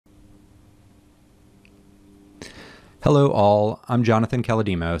Hello all, I'm Jonathan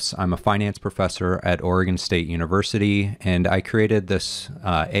Kaladimos. I'm a finance professor at Oregon State University, and I created this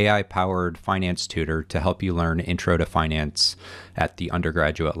AI-powered finance tutor to help you learn Intro to Finance at the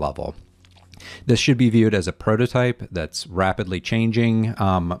undergraduate level. This should be viewed as a prototype that's rapidly changing,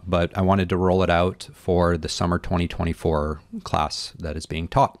 but I wanted to roll it out for the summer 2024 class that is being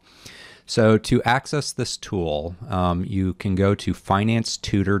taught. So to access this tool, you can go to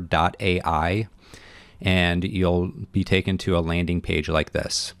financetutor.ai, and you'll be taken to a landing page like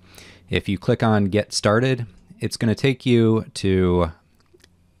this. If you click on Get Started, it's going to take you to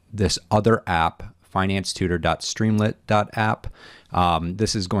this other app, financetutor.streamlit.app.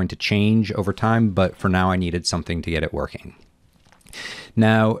 This is going to change over time, but for now I needed something to get it working.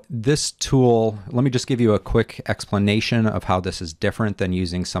 Now, this tool, let me just give you a quick explanation of how this is different than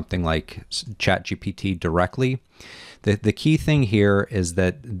using something like ChatGPT directly. The key thing here is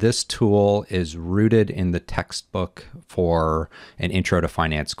that this tool is rooted in the textbook for an Intro to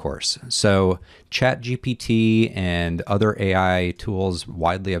Finance course. So ChatGPT and other AI tools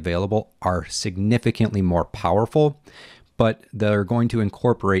widely available are significantly more powerful, but they're going to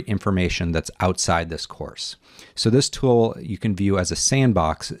incorporate information that's outside this course. So this tool you can view as a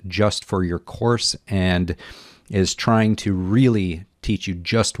sandbox just for your course and is trying to really teach you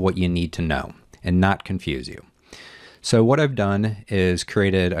just what you need to know and not confuse you. So what I've done is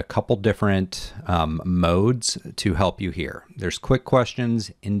created a couple different modes to help you here. There's quick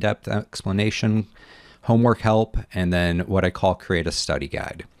questions, in-depth explanation, homework help, and then what I call create a study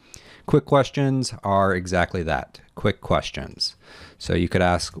guide. Quick questions are exactly that, quick questions. So you could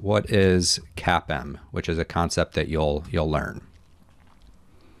ask, what is CAPM, which is a concept that you'll learn.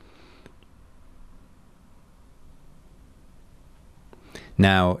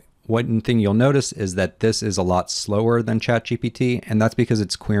 Now, one thing you'll notice is that this is a lot slower than ChatGPT, and that's because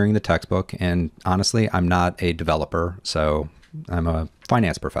it's querying the textbook. And honestly, I'm not a developer, so I'm a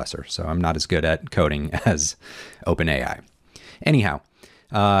finance professor, so I'm not as good at coding as OpenAI. Anyhow,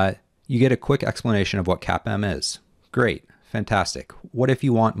 you get a quick explanation of what CAPM is. Great, fantastic. What if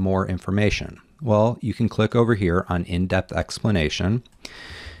you want more information? Well, you can click over here on in-depth explanation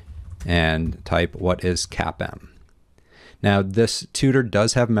and type what is CAPM. Now, this tutor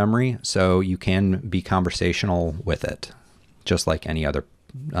does have memory, so you can be conversational with it, just like any other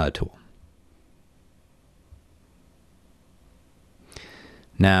tool.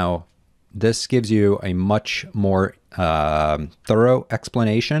 Now, this gives you a much more thorough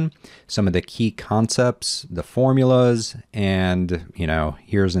explanation, some of the key concepts, the formulas, and,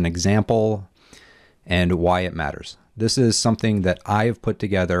 here's an example and why it matters. This is something that I've put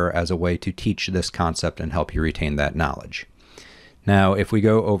together as a way to teach this concept and help you retain that knowledge. Now, if we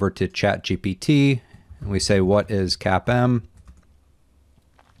go over to ChatGPT and we say, what is CAPM?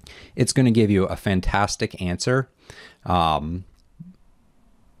 It's going to give you a fantastic answer. And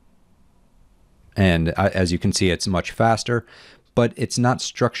as you can see, it's much faster, but it's not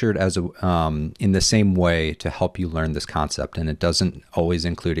structured as in the same way to help you learn this concept. And it doesn't always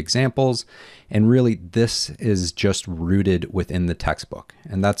include examples. And really, this is just rooted within the textbook,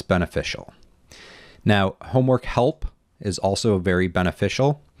 and that's beneficial. Now, homework help is also very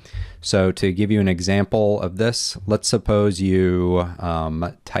beneficial. So to give you an example of this, let's suppose you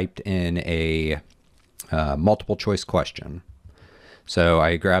typed in a multiple choice question. So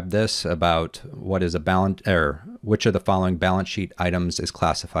I grabbed this about what is a balance, or which of the following balance sheet items is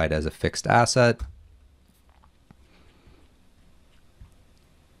classified as a fixed asset.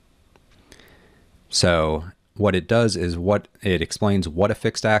 So what it does is it explains what a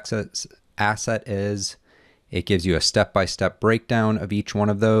fixed asset is. It gives you a step-by-step breakdown of each one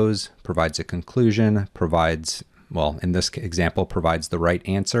of those, provides a conclusion, provides, well, in this example, provides the right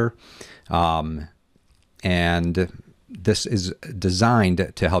answer. And this is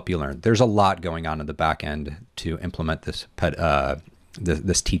designed to help you learn. There's a lot going on in the back end to implement this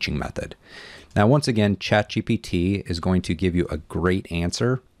this teaching method. Now, once again, ChatGPT is going to give you a great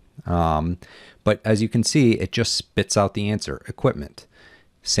answer. But as you can see, it just spits out the answer, equipment.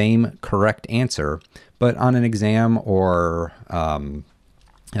 Same correct answer, but on an exam or on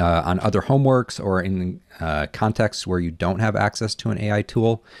other homeworks or in contexts where you don't have access to an AI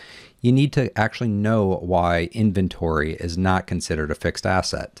tool, you need to actually know why inventory is not considered a fixed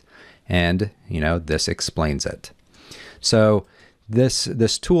asset. And, this explains it. So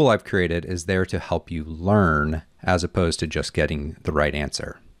this tool I've created is there to help you learn as opposed to just getting the right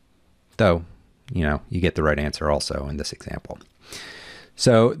answer. Though, you get the right answer also in this example.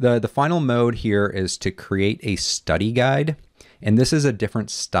 So the final mode here is to create a study guide. And this is a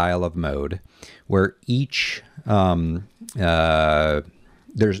different style of mode where each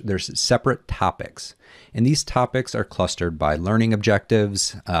there's separate topics, and these topics are clustered by learning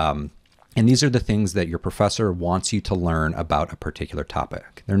objectives. And these are the things that your professor wants you to learn about a particular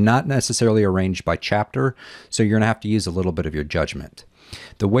topic. They're not necessarily arranged by chapter, so you're going to have to use a little bit of your judgment.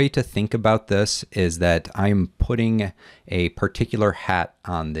 The way to think about this is that I'm putting a particular hat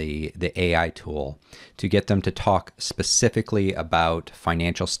on the AI tool to get them to talk specifically about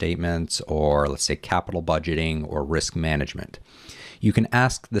financial statements, or let's say capital budgeting or risk management. You can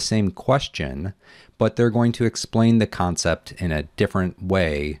ask the same question, but they're going to explain the concept in a different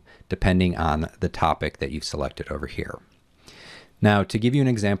way depending on the topic that you've selected over here. Now, to give you an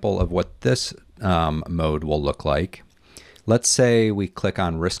example of what this mode will look like, let's say we click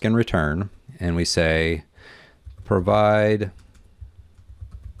on risk and return and we say provide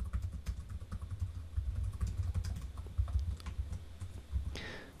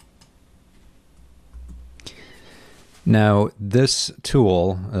Now, this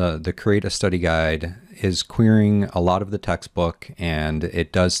tool, the Create a Study Guide, is querying a lot of the textbook, and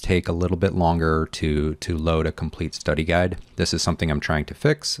it does take a little bit longer to load a complete study guide. This is something I'm trying to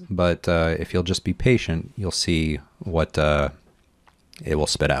fix, but if you'll just be patient, you'll see what it will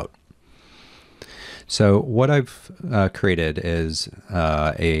spit out. So what I've created is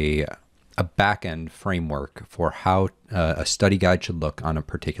a back-end framework for how a study guide should look on a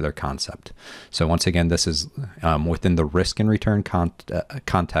particular concept. So once again, this is within the risk and return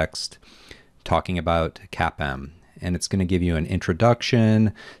context, talking about CAPM. And it's going to give you an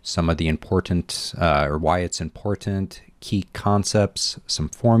introduction, some of the important or why it's important, key concepts, some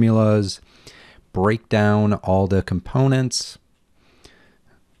formulas, break down all the components,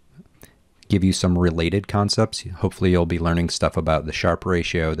 give you some related concepts. Hopefully you'll be learning stuff about the Sharpe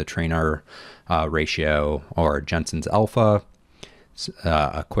ratio, the Traynor ratio, or Jensen's alpha,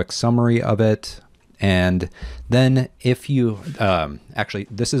 a quick summary of it. And then if you, actually,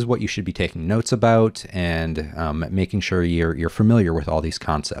 this is what you should be taking notes about, and making sure you're familiar with all these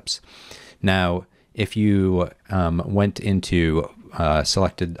concepts. Now, if you went into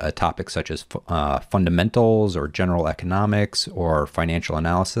selected a topic such as fundamentals or general economics or financial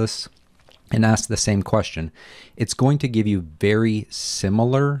analysis, and ask the same question, it's going to give you very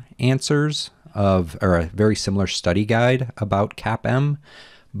similar answers or a very similar study guide about CAPM,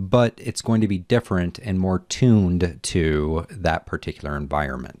 but it's going to be different and more tuned to that particular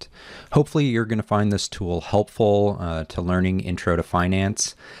environment. Hopefully you're going to find this tool helpful to learning Intro to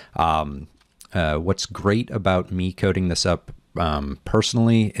Finance. What's great about me coding this up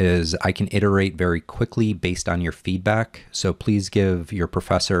personally is I can iterate very quickly based on your feedback. So please give your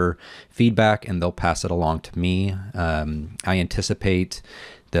professor feedback and they'll pass it along to me. I anticipate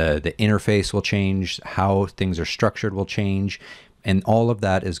the interface will change, how things are structured will change, and all of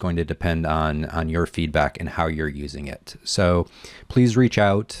that is going to depend on your feedback and how you're using it. So please reach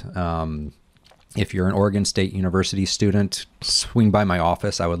out. If you're an Oregon State University student, swing by my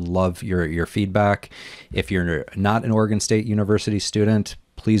office. I would love your feedback. If you're not an Oregon State University student,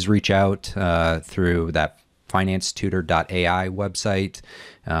 please reach out through that financetutor.ai website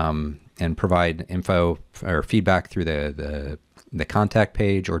and provide info or feedback through the contact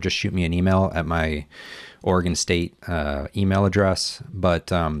page, or just shoot me an email at my Oregon State email address. But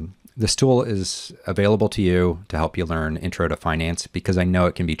this tool is available to you to help you learn Intro to Finance, because I know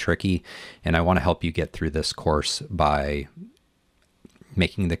it can be tricky, and I want to help you get through this course by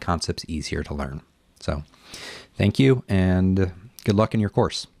making the concepts easier to learn. So thank you, and good luck in your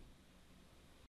course.